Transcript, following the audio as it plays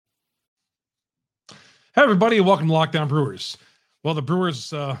Hey, everybody, and welcome to Lockdown Brewers. Well, the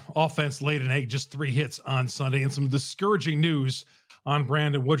Brewers offense laid an egg, just 3 hits on Sunday, and some discouraging news on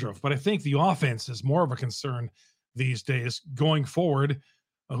Brandon Woodruff. But I think the offense is more of a concern these days going forward.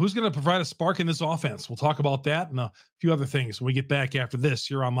 Who's going to provide a spark in this offense? We'll talk about that and a few other things when we get back after this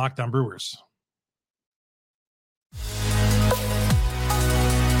here on Lockdown Brewers.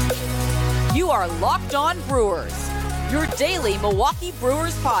 You are Locked On Brewers, your daily Milwaukee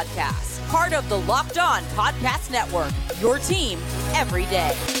Brewers podcast. Part of the Locked On Podcast Network, your team every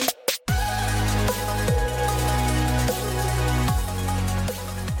day.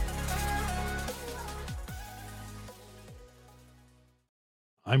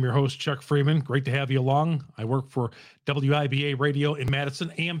 I'm your host, Chuck Freeman. Great to have you along. I work for WIBA Radio in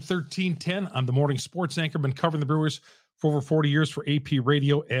Madison, AM 1310. I'm the morning sports anchor, been covering the Brewers for over 40 years for AP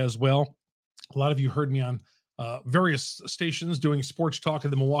Radio as well. A lot of you heard me on various stations doing sports talk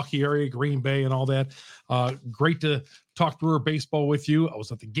in the Milwaukee area, Green Bay and all that. Great to talk Brewer baseball with you. I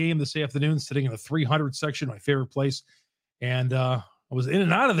was at the game this afternoon, sitting in the 300 section, my favorite place. And I was in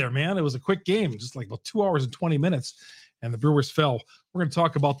and out of there, man. It was a quick game, just like about 2 hours and 20 minutes. And the Brewers fell. We're going to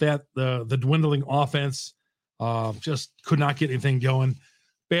talk about that, the dwindling offense. Just could not get anything going.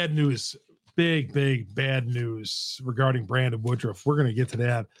 Bad news, big bad news regarding Brandon Woodruff. We're going to get to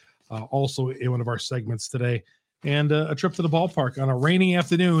that. Also in one of our segments today, and a trip to the ballpark on a rainy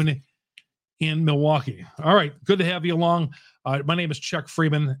afternoon in Milwaukee. All right, good to have you along. My name is Chuck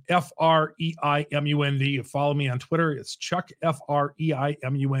Freeman, Freimund. Follow me on Twitter. It's Chuck,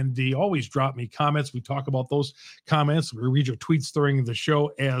 Freimund. Always drop me comments. We talk about those comments. We read your tweets during the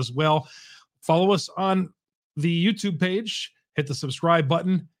show as well. Follow us on the YouTube page. Hit the subscribe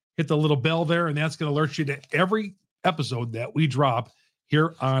button. Hit the little bell there, and that's going to alert you to every episode that we drop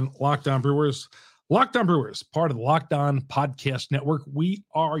here on Locked On Brewers. Locked On Brewers, part of the Locked On Podcast Network. We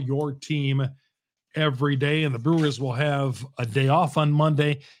are your team every day, and the Brewers will have a day off on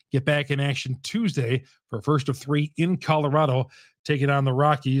Monday, get back in action Tuesday for a first of 3 in Colorado, taking on the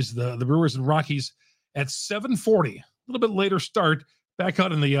Rockies. The Brewers and Rockies at 7:40, a little bit later start, back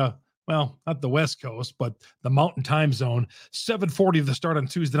out in the, well, not the West Coast, but the Mountain Time Zone. 7:40 the start on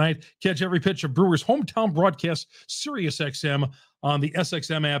Tuesday night. Catch every pitch of Brewers' hometown broadcast, Sirius XM, on the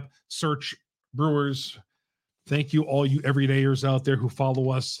SXM app. Search Brewers. Thank you, all you everydayers out there who follow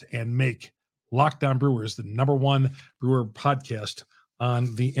us and make Locked On Brewers the #1 Brewer podcast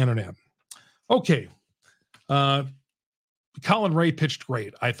on the internet. Okay. Colin Ray pitched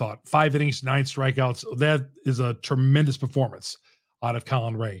great, I thought. 5 innings, 9 strikeouts. That is a tremendous performance out of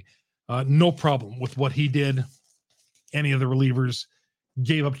Colin Ray. No problem with what he did. Any of the relievers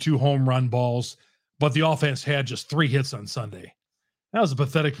gave up 2 home run balls, but the offense had just 3 hits on Sunday. That was a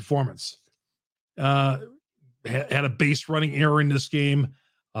pathetic performance. Had a base running error in this game.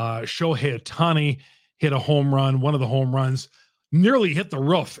 Shohei Ohtani hit a home run, one of the home runs, nearly hit the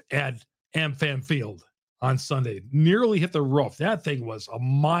roof at AmFam Field on Sunday. Nearly hit the roof. That thing was a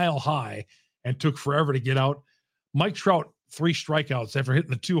mile high and took forever to get out. Mike Trout, 3 strikeouts after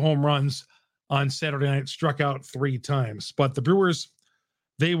hitting the 2 home runs on Saturday night, struck out 3 times. But the Brewers,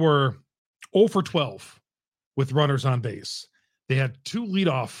 they were 0 for 12 with runners on base. They had 2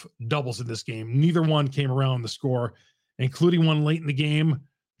 leadoff doubles in this game. Neither one came around the score, including one late in the game.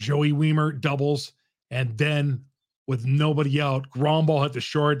 Joey Weimer doubles, and then with nobody out, ground ball hit the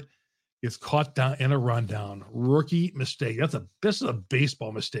short, gets caught down in a rundown. Rookie mistake. This is a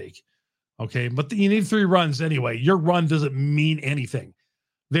baseball mistake. Okay, but you need 3 runs anyway. Your run doesn't mean anything.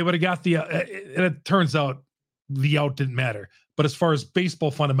 They would have got the, and it turns out the out didn't matter. But as far as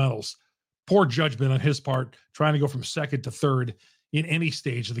baseball fundamentals, poor judgment on his part, trying to go from second to third in any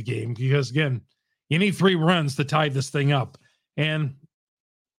stage of the game. Because, again, you need 3 runs to tie this thing up. And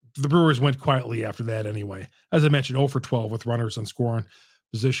the Brewers went quietly after that anyway. As I mentioned, 0 for 12 with runners on scoring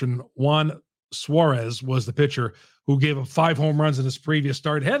position. Juan Suarez was the pitcher who gave up 5 home runs in his previous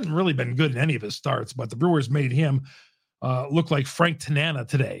start. Hadn't really been good in any of his starts, but the Brewers made him look like Frank Tanana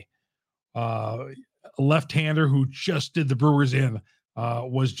today. A left-hander who just did the Brewers in.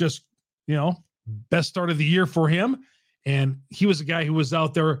 Was just, best start of the year for him. And he was a guy who was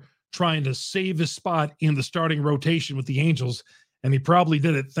out there trying to save his spot in the starting rotation with the Angels. And he probably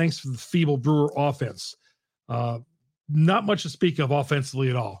did it thanks to the feeble Brewer offense. Not much to speak of offensively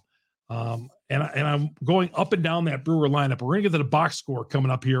at all. And I'm going up and down that Brewer lineup. We're going to get to the box score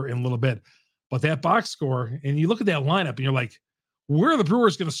coming up here in a little bit. But that box score, and you look at that lineup and you're like, where are the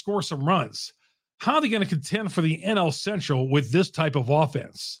Brewers going to score some runs? How are they going to contend for the NL Central with this type of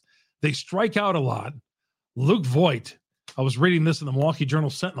offense? They strike out a lot. Luke Voigt, I was reading this in the Milwaukee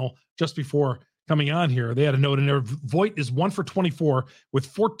Journal-Sentinel just before coming on here, they had a note in there. Voit is 1 for 24 with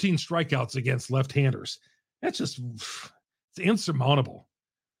 14 strikeouts against left-handers. That's just, it's insurmountable.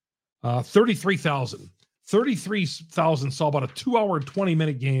 33,000. 33,000 saw about a 2-hour and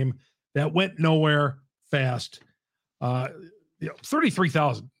 20-minute game that went nowhere fast.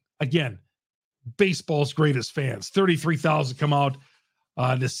 33,000. Again, baseball's greatest fans. 33,000 come out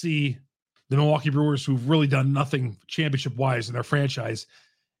to see the Milwaukee Brewers, who've really done nothing championship-wise in their franchise.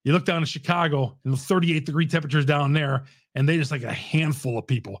 You look down in Chicago, and the 38-degree temperatures down there, and they just like a handful of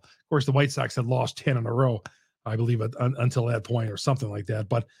people. Of course, the White Sox had lost 10 in a row, I believe, until that point or something like that.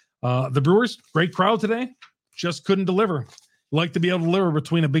 But the Brewers, great crowd today, just couldn't deliver. Like to be able to deliver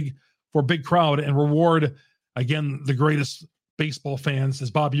for a big crowd and reward, again, the greatest baseball fans, as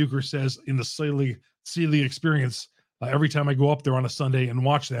Bob Uecker says, in the Sealy experience. Every time I go up there on a Sunday and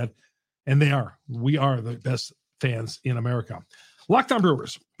watch that, and we are the best fans in America. Locked On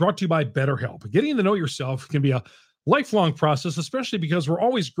Brewers, brought to you by BetterHelp. Getting to know yourself can be a lifelong process, especially because we're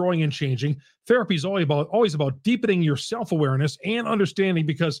always growing and changing. Therapy is always about deepening your self-awareness and understanding,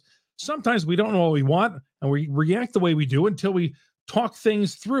 because sometimes we don't know what we want and we react the way we do until we talk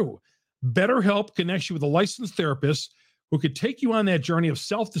things through. BetterHelp connects you with a licensed therapist who could take you on that journey of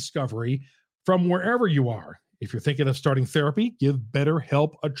self-discovery from wherever you are. If you're thinking of starting therapy, give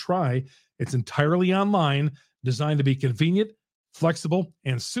BetterHelp a try. It's entirely online, designed to be convenient, flexible,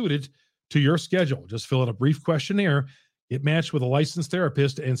 and suited to your schedule. Just fill out a brief questionnaire, get matched with a licensed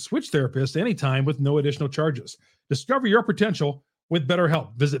therapist, and switch therapists anytime with no additional charges. Discover your potential with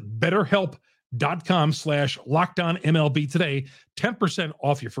BetterHelp. Visit BetterHelp.com/LockedOnMLB today. 10%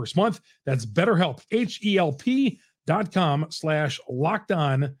 off your first month. That's BetterHelp,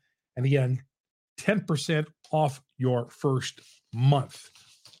 HELP.com/LockedOn. And again, 10% off your first month.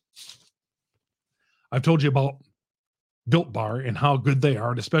 I've told you about Built Bar and how good they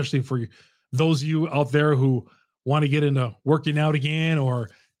are, and especially for those of you out there who want to get into working out again, or,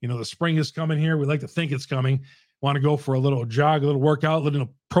 the spring is coming here. We like to think it's coming. Want to go for a little jog, a little workout, a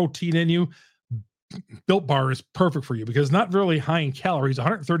little protein in you. Built Bar is perfect for you because it's not really high in calories,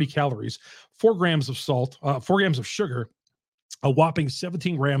 130 calories, 4 grams of salt, 4 grams of sugar, a whopping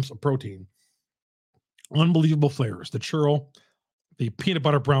 17 grams of protein. Unbelievable flavors. The churro, the peanut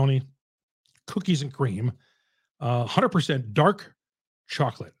butter brownie, cookies and cream, 100% dark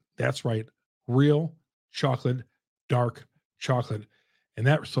chocolate. That's right. Real chocolate, dark chocolate. And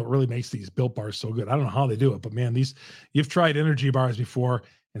that's what really makes these Built Bars so good. I don't know how they do it, but man, you've tried energy bars before,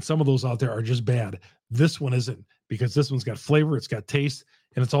 and some of those out there are just bad. This one isn't, because this one's got flavor, it's got taste,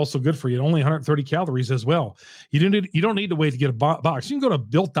 and it's also good for you. Only 130 calories as well. You don't need to wait to get a box. You can go to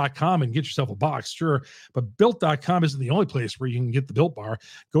Built.com and get yourself a box, sure, but Built.com isn't the only place where you can get the Built Bar.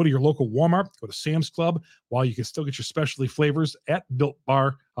 Go to your local Walmart, go to Sam's Club, while you can still get your specialty flavors at Built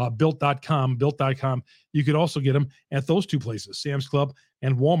Bar, Built.com. You could also get them at those two places, Sam's Club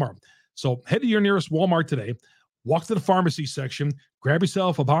and Walmart. So head to your nearest Walmart today, walk to the pharmacy section, grab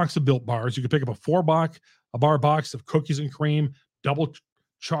yourself a box of Built Bars. You can pick up a 4-bar box of cookies and cream, double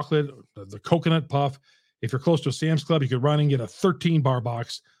chocolate, the coconut puff. If you're close to a Sam's Club, you could run and get a 13-bar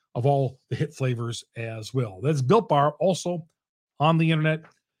box of all the hit flavors as well. That's Built Bar, also on the internet.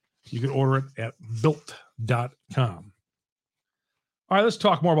 You can order it at built.com. All right, let's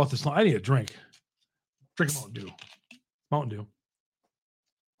talk more about this. I need a drink. Drink a Mountain Dew.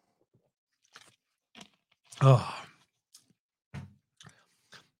 Oh,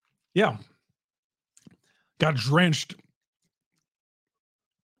 yeah. Got drenched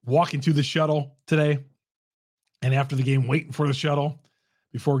walking to the shuttle today, and after the game, waiting for the shuttle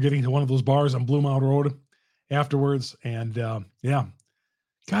before getting to one of those bars on Blue Mountain Road afterwards. And yeah,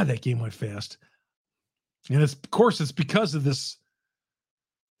 God, that game went fast. And of course, it's because of this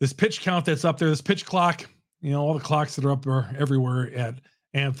pitch count that's up there, this pitch clock. All the clocks that are up there everywhere at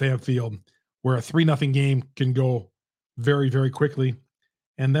AmFam Field, where a 3-0 game can go very, very quickly.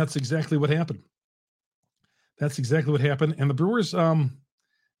 And that's exactly what happened. And the Brewers,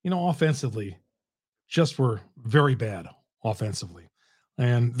 offensively, just were very bad offensively.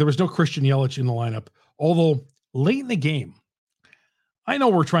 And there was no Christian Yelich in the lineup. Although late in the game, I know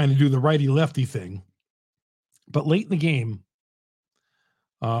we're trying to do the righty-lefty thing, but late in the game,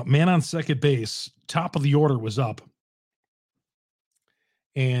 man on second base, top of the order was up.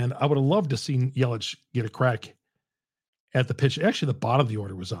 And I would have loved to see Yelich get a crack at the pitch. Actually, the bottom of the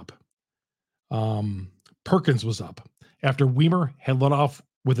order was up. Perkins was up. After Weimer had let off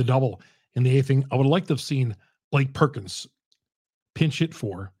with a double in the 8th inning, I would have liked to have seen Blake Perkins pinch hit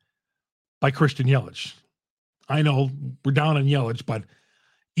for by Christian Yelich. I know we're down on Yelich, but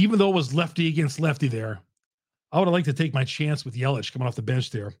even though it was lefty against lefty there, I would have liked to take my chance with Yelich coming off the bench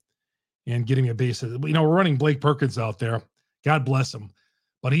there and getting a base. We're running Blake Perkins out there. God bless him.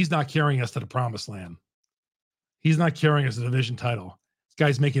 But he's not carrying us to the promised land. He's not carrying us a division title. This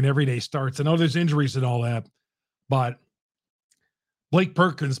guy's making everyday starts. I know there's injuries and all that, but Blake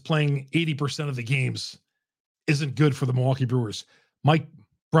Perkins playing 80% of the games isn't good for the Milwaukee Brewers. Mike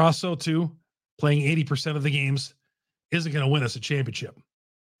Brasso, too, playing 80% of the games isn't going to win us a championship.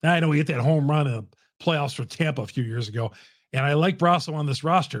 Now, I know we hit that home run in the playoffs for Tampa a few years ago, and I like Brasso on this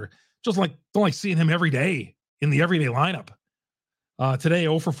roster. Just don't like seeing him every day in the everyday lineup. Today,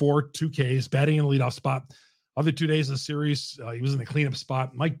 0 for 4, 2 Ks, batting in the leadoff spot. Other 2 days of the series, he was in the cleanup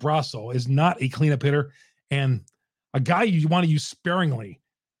spot. Mike Brasso is not a cleanup hitter and a guy you want to use sparingly,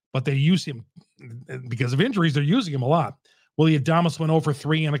 but they use him because of injuries. They're using him a lot. Willie Adames went 0 for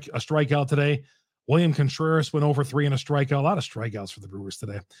 3 and a strikeout today. William Contreras went 0 for 3 and a strikeout. A lot of strikeouts for the Brewers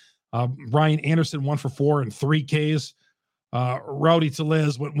today. Ryan Anderson 1 for 4 and 3 Ks. Rowdy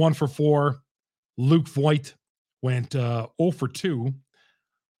Tellez went 1 for 4. Luke Voigt went 0 for 2.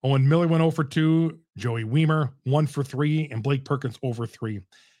 Owen Miller went 0 for 2. Joey Weimer 1 for 3. And Blake Perkins 0 for 3.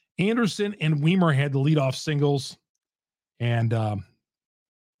 Anderson and Weimer had the leadoff singles and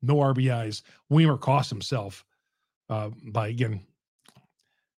no RBIs. Weimer cost himself by, again,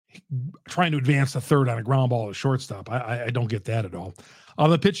 trying to advance the third on a ground ball at shortstop. I don't get that at all.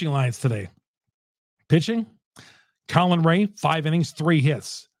 The pitching lines today. Pitching, Colin Ray, 5 innings, 3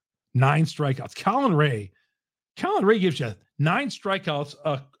 hits, 9 strikeouts. Colin Ray gives you 9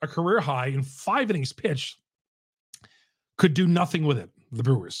 strikeouts, a career high, in 5 innings pitched. Could do nothing with it, the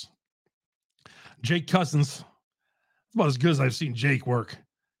Brewers. Jake Cousins, about as good as I've seen Jake work.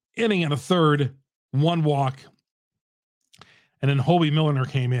 Inning and a third, 1 walk. And then Hobie Milliner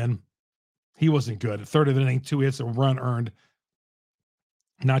came in. He wasn't good. A third of an inning, 2 hits, a run earned.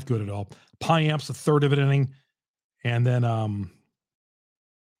 Not good at all. Piamps, a third of an inning. And then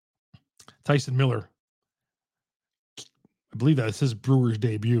Tyson Miller. I believe that's his Brewers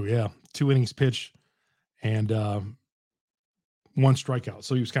debut. Yeah. 2 innings pitch and 1 strikeout.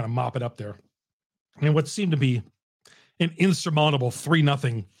 So he was kind of mopping up there. And what seemed to be an insurmountable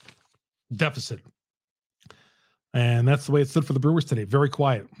 3-0 deficit. And that's the way it stood for the Brewers today. Very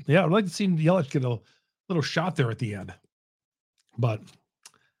quiet. Yeah, I'd like to see Yelich get a little shot there at the end. But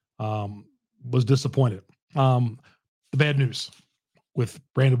was disappointed. The bad news with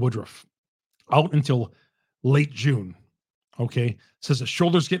Brandon Woodruff. Out until late June. Okay. Says his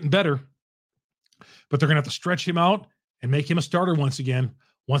shoulder's getting better. But they're going to have to stretch him out and make him a starter once again,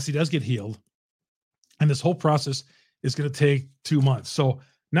 once he does get healed. And this whole process is going to take 2 months. So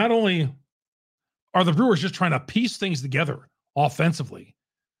not only are the Brewers just trying to piece things together offensively,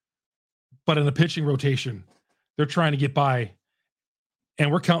 but in the pitching rotation, they're trying to get by.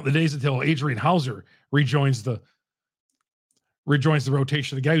 And we're counting the days until Adrian Hauser rejoins the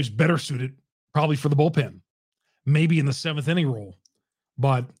rotation. The guy who's better suited probably for the bullpen, maybe in the 7th inning role.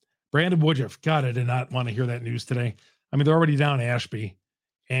 But Brandon Woodruff, God, I did not want to hear that news today. I mean, they're already down Ashby.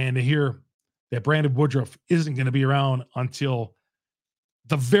 And to hear that Brandon Woodruff isn't going to be around until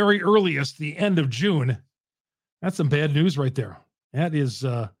the very earliest, the end of June, that's some bad news right there. That is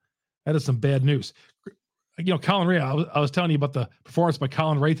some bad news. Colin Ray, I was telling you about the performance by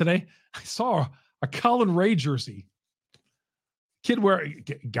Colin Ray today. I saw a Colin Ray jersey.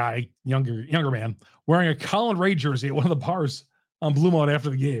 Younger man, wearing a Colin Ray jersey at one of the bars on Bluemont after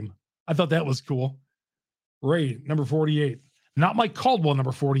the game. I thought that was cool. Ray, number 48. Not Mike Caldwell,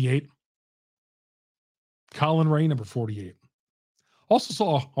 number 48. Colin Ray, number 48. Also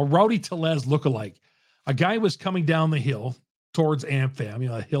saw a Rowdy Tellez lookalike. A guy was coming down the hill towards Ampham,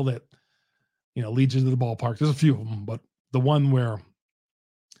 a hill that, leads you to the ballpark. There's a few of them, but the one where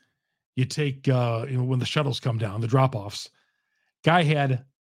you take, when the shuttles come down, the drop-offs, guy had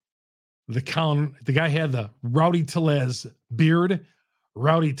the Rowdy Tellez beard,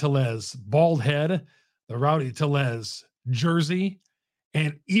 Rowdy Tellez bald head, the Rowdy Tellez jersey,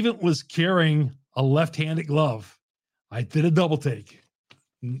 and even was carrying a left-handed glove. I did a double take.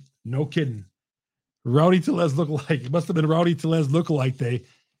 No kidding. Rowdy Tellez lookalike. It must have been Rowdy Tellez lookalike day,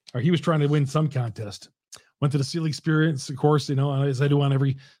 or he was trying to win some contest. Went to the Seal Experience, of course, as I do on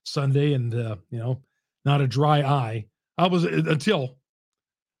every Sunday, and not a dry eye. I was until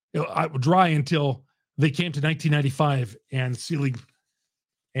dry until they came to 1995 and Seal League,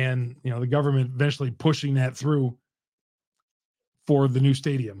 and the government eventually pushing that through for the new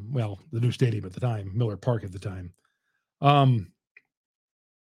stadium. Well, the new stadium at the time, Miller Park at the time.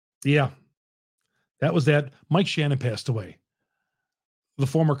 Yeah, that was that. Mike Shannon passed away. The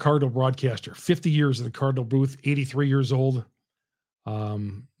former Cardinal broadcaster, 50 years in the Cardinal booth, 83 years old.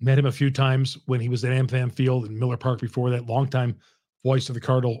 Met him a few times when he was at Ampham Field and Miller Park before that. Longtime voice of the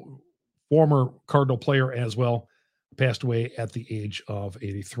Cardinal former Cardinal player as well, passed away at the age of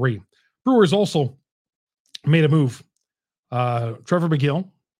 83. Brewers also made a move. Trevor McGill,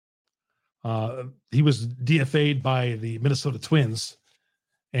 he was DFA'd by the Minnesota Twins,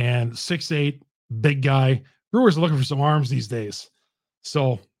 and 6'8", big guy. Brewers are looking for some arms these days.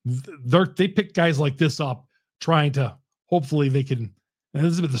 So they pick guys like this up, trying to hopefully they can, and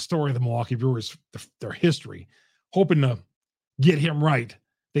this has been the story of the Milwaukee Brewers, their history, hoping to get him right.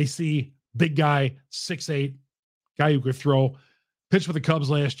 They see big guy, 6'8", guy who could throw, pitched with the Cubs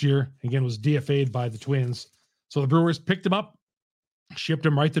last year, again was DFA'd by the Twins. So the Brewers picked him up, shipped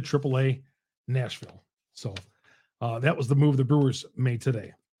him right to AAA Nashville. So that was the move the Brewers made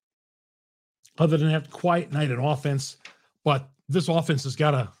today. Other than that, quiet night in offense, but this offense has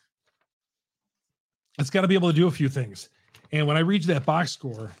got to be able to do a few things. And when I read that box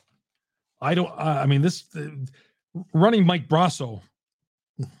score, running Mike Brasso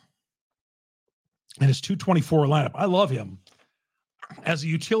and his 224 lineup, I love him as a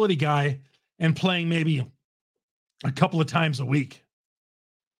utility guy and playing maybe a couple of times a week.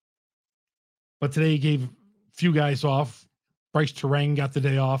 But today he gave a few guys off. Bryce Terang got the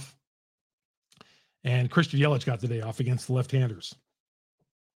day off. And Christian Yelich got the day off against the left-handers.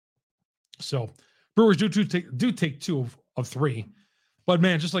 So Brewers do take 2 of 3. But,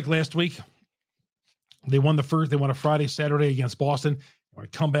 man, just like last week, they won the first. They won a Friday, Saturday against Boston. They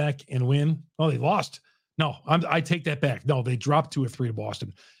want to come back and win. Oh, they lost. No, I take that back. No, they dropped 2 or 3 to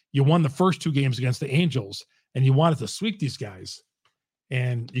Boston. You won the first 2 games against the Angels, and you wanted to sweep these guys,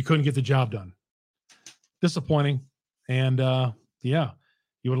 and you couldn't get the job done. Disappointing. And,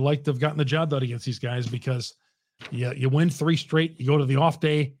 you would have liked to have gotten the job done against these guys because you win 3 straight, you go to the off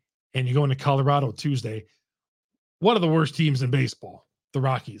day, and you go into Colorado Tuesday. One of the worst teams in baseball, the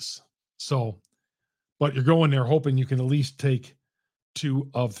Rockies. So, but you're going there hoping you can at least take 2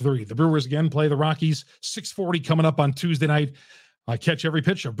 of 3. The Brewers again play the Rockies, 6:40 coming up on Tuesday night. Catch every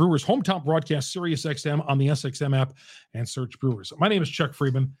pitch of Brewers' hometown broadcast, Sirius XM on the SXM app, and search Brewers. My name is Chuck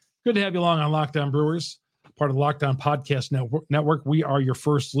Friedman. Good to have you along on Locked On Brewers, part of the Locked On Podcast Network. We are your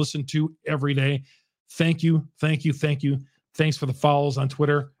first listen to every day. Thank you. Thanks for the follows on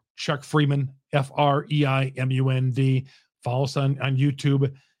Twitter, Chuck Freeman, FREIMUND. Follow us on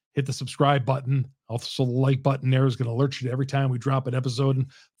YouTube. Hit the subscribe button. Also, the like button there is going to alert you every time we drop an episode. And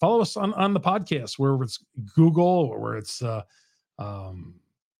follow us on the podcast, where it's Google or where it's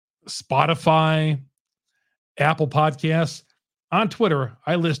Spotify, Apple Podcasts. On Twitter,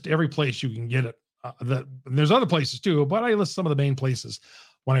 I list every place you can get it. There's other places too, but I list some of the main places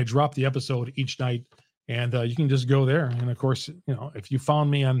when I drop the episode each night, and you can just go there. And of course, if you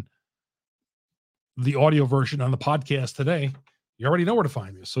found me on the audio version on the podcast today, you already know where to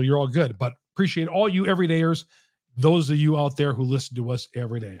find me, so you're all good. But appreciate all you everydayers, those of you out there who listen to us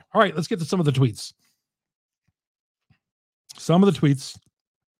every day. All right, let's get to some of the tweets.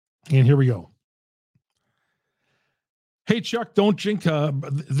 And here we go. Hey, Chuck, don't jinx.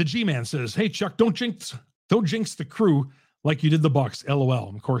 The G-Man says, hey, Chuck, don't jinx the crew like you did the Bucks. LOL.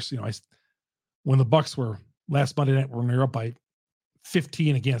 And of course, when the Bucks were last Monday night, when they were up by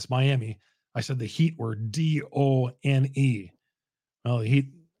 15 against Miami, I said the Heat were DONE. Well, the Heat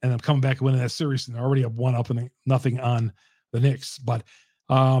ended up coming back and winning that series, and they already have 1-0 on the Knicks. But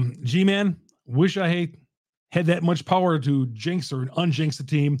G-Man, wish I had that much power to jinx or unjinx the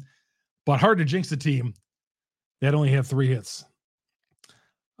team, but hard to jinx the team that only have 3 hits.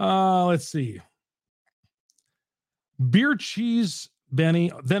 Let's see. Beer Cheese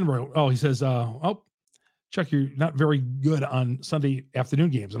Benny then wrote, he says, Chuck, you're not very good on Sunday afternoon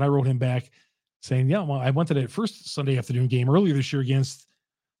games. And I wrote him back saying, yeah, well, I went to that first Sunday afternoon game earlier this year against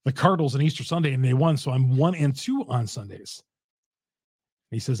the Cardinals on Easter Sunday, and they won. So I'm 1-2 on Sundays.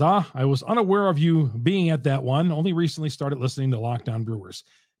 He says, I was unaware of you being at that one. Only recently started listening to Locked On Brewers.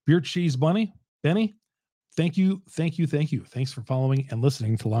 Beer Cheese Benny, thank you. Thanks for following and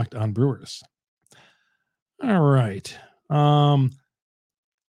listening to Locked On Brewers. All right.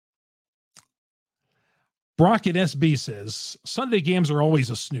 Brockett SB says, Sunday games are always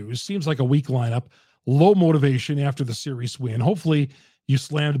a snooze. Seems like a weak lineup. Low motivation after the series win. Hopefully you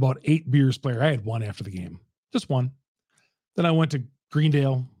slammed about 8 beers player. I had 1 after the game. Just 1. Then I went to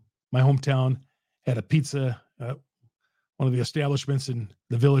Greendale, my hometown, had a pizza, one of the establishments in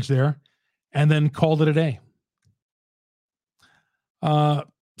the village there, and then called it a day.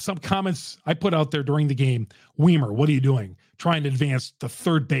 Some comments I put out there during the game. Weimer, what are you doing? Trying to advance the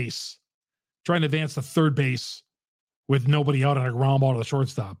third base with nobody out on a ground ball to the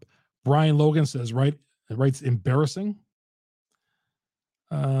shortstop. Brian Logan says, writes embarrassing.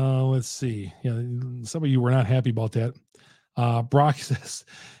 Let's see. Yeah, some of you were not happy about that. Brock says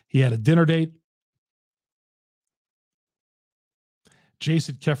He had a dinner date.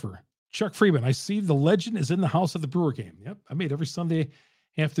 Jason Keffer. Chuck Freeman, I see the legend is in the house of the Brewer game. Yep, I made every Sunday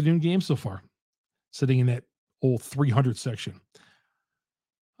afternoon game so far, sitting in that old 300 section.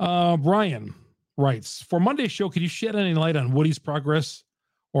 Brian writes, for Monday's show, could you shed any light on Woody's progress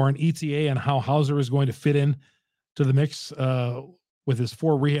or an ETA and how Hauser is going to fit in to the mix with his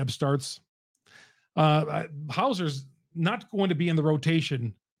 4 rehab starts? Hauser's not going to be in the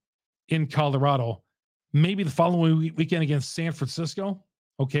rotation in Colorado. Maybe the following weekend against San Francisco.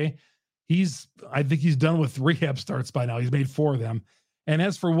 Okay. I think he's done with rehab starts by now. He's made 4 of them. And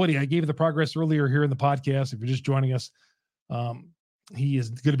as for Woody, I gave you the progress earlier here in the podcast. If you're just joining us, he is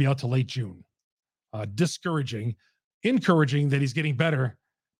going to be out to late June. Discouraging, encouraging that he's getting better,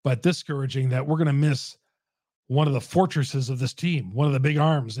 but discouraging that we're going to miss one of the fortresses of this team, one of the big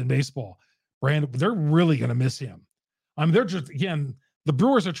arms in baseball. They're really going to miss him. I mean, they're just, again, the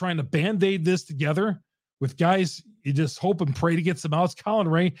Brewers are trying to Band-Aid this together with guys you just hope and pray to get some outs. Colin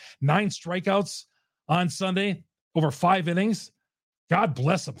Ray, 9 strikeouts on Sunday, over 5 innings. God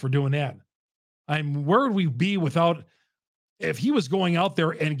bless him for doing that. Where would we be without, if he was going out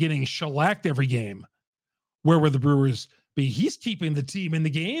there and getting shellacked every game, where would the Brewers be? He's keeping the team in the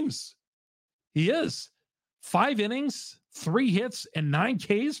games. He is. 5 innings, 3 hits, and 9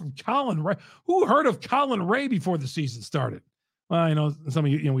 Ks from Colin Ray. Who heard of Colin Ray before the season started? Well, I know some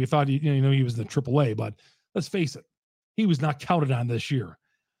of you, we thought he was in the AAA, but let's face it, he was not counted on this year.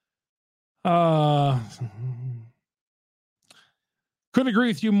 Couldn't agree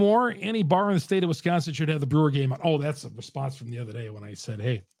with you more. Any bar in the state of Wisconsin should have the Brewer game on. Oh, that's a response from the other day when I said,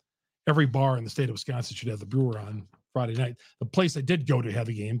 hey, every bar in the state of Wisconsin should have the Brewer on Friday night. The place I did go to have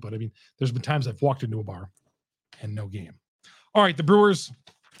the game, but I mean, there's been times I've walked into a bar and no game. All right, the Brewers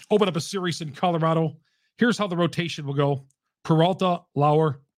open up a series in Colorado. Here's how the rotation will go. Peralta,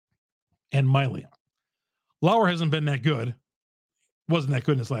 Lauer, and Miley. Lauer hasn't been that good. Wasn't that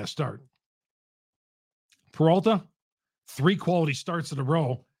good in his last start. Peralta, 3 quality starts in a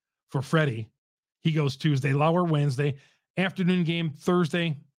row for Freddie. He goes Tuesday. Lauer Wednesday. Afternoon game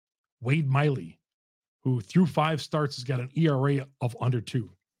Thursday. Wade Miley, who through 5 starts has got an ERA of under 2.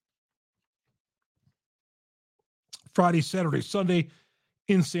 Friday, Saturday, Sunday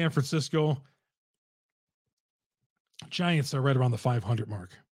in San Francisco. Giants are right around the 500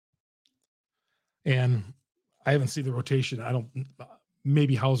 mark. And I haven't seen the rotation.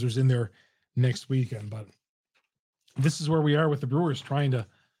 Maybe Hauser's in there next weekend, but this is where we are with the Brewers trying to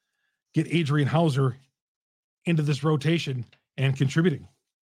get Adrian Hauser into this rotation and contributing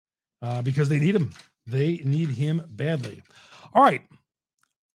because they need him. They need him badly. All right.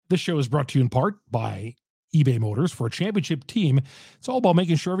 This show is brought to you in part by eBay Motors. For a championship team, it's all about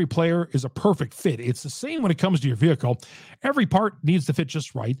making sure every player is a perfect fit. It's the same when it comes to your vehicle. Every part needs to fit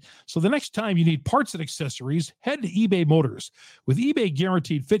just right. So the next time you need parts and accessories, head to eBay Motors. With eBay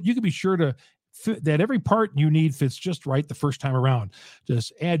Guaranteed Fit, you can be sure to fit that every part you need fits just right the first time around.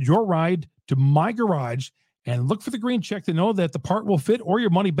 Just add your ride to My Garage and look for the green check to know that the part will fit or your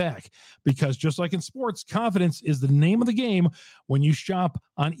money back. Because just like in sports, confidence is the name of the game when you shop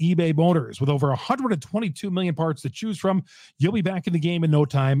on eBay Motors. With over 122 million parts to choose from, you'll be back in the game in no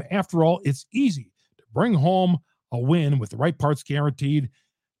time. After all, it's easy to bring home a win with the right parts guaranteed.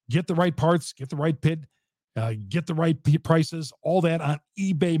 Get the right parts, get the right pit, get the right prices, all that on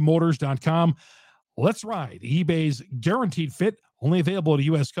ebaymotors.com. Let's ride. eBay's Guaranteed Fit, only available to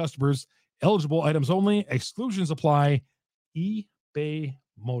U.S. customers. Eligible items only. Exclusions apply. eBay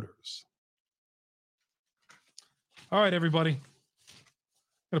Motors. All right, everybody.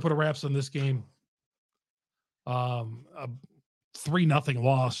 Going to put a wraps on this game. A 3-0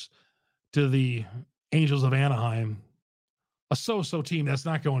 loss to the Angels of Anaheim. A so-so team that's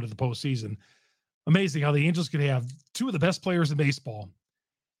not going to the postseason. Amazing how the Angels could have 2 of the best players in baseball,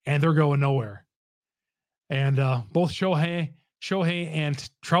 and they're going nowhere. And both Shohei and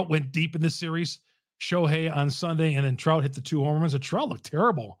Trout went deep in this series. Shohei on Sunday, and then Trout hit the 2 home runs. And Trout looked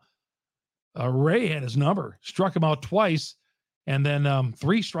terrible. Ray had his number, struck him out twice, and then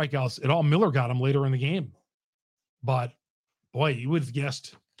 3 strikeouts. It all Miller got him later in the game. But, boy, you would have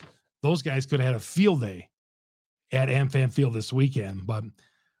guessed those guys could have had a field day at AmFam Field this weekend. But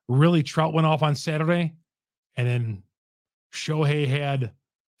really, Trout went off on Saturday, and then Shohei had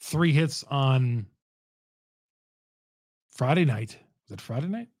 3 hits on Friday night. Was it Friday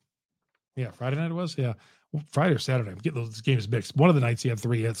night? Yeah, Friday night it was. Yeah, Friday or Saturday. I'm getting those games mixed. One of the nights he had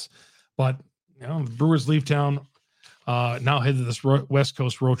 3 hits. But, the Brewers leave town, now head to this West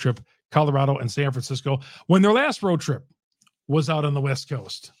Coast road trip, Colorado and San Francisco, when their last road trip was out on the West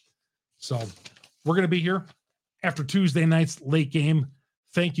Coast. So we're going to be here after Tuesday night's late game,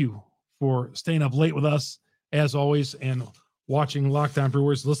 thank you for staying up late with us, as always, and watching Locked On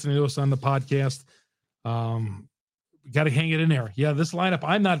Brewers, listening to us on the podcast. Got to hang it in there. Yeah, this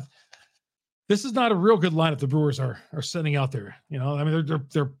lineup, this is not a real good lineup the Brewers are sending out there. You know, I mean,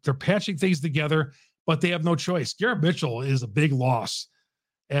 they're patching things together, but they have no choice. Garrett Mitchell is a big loss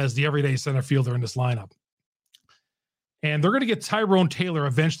as the everyday center fielder in this lineup. And they're going to get Tyrone Taylor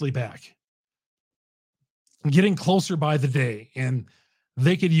eventually back, getting closer by the day. And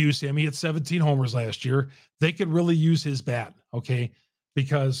they could use him. He had 17 homers last year. They could really use his bat, okay?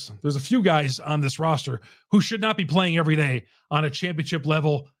 Because there's a few guys on this roster who should not be playing every day on a championship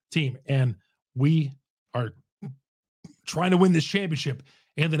level team. And we are trying to win this championship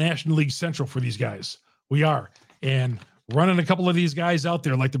and the National League Central for these guys. We are. And running a couple of these guys out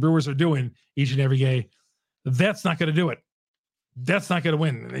there like the Brewers are doing each and every day, that's not going to do it. That's not going to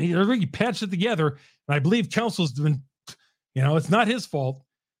win. He patched it together. And I believe Council's been, it's not his fault.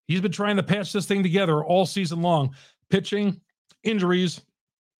 He's been trying to patch this thing together all season long. Pitching, injuries,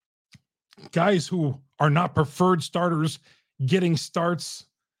 guys who are not preferred starters getting starts,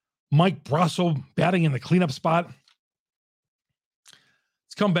 Mike Brasso batting in the cleanup spot.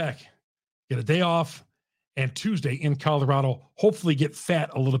 Let's come back, get a day off, and Tuesday in Colorado, hopefully get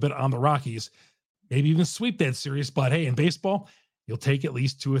fat a little bit on the Rockies, maybe even sweep that series. But hey, in baseball, you'll take at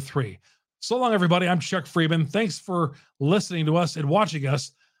least 2 or 3. So long, everybody. I'm Chuck Freeman. Thanks for listening to us and watching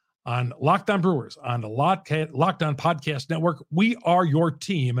us on Locked On Brewers on the Locked On Podcast Network. We are your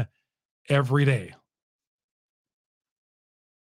team every day.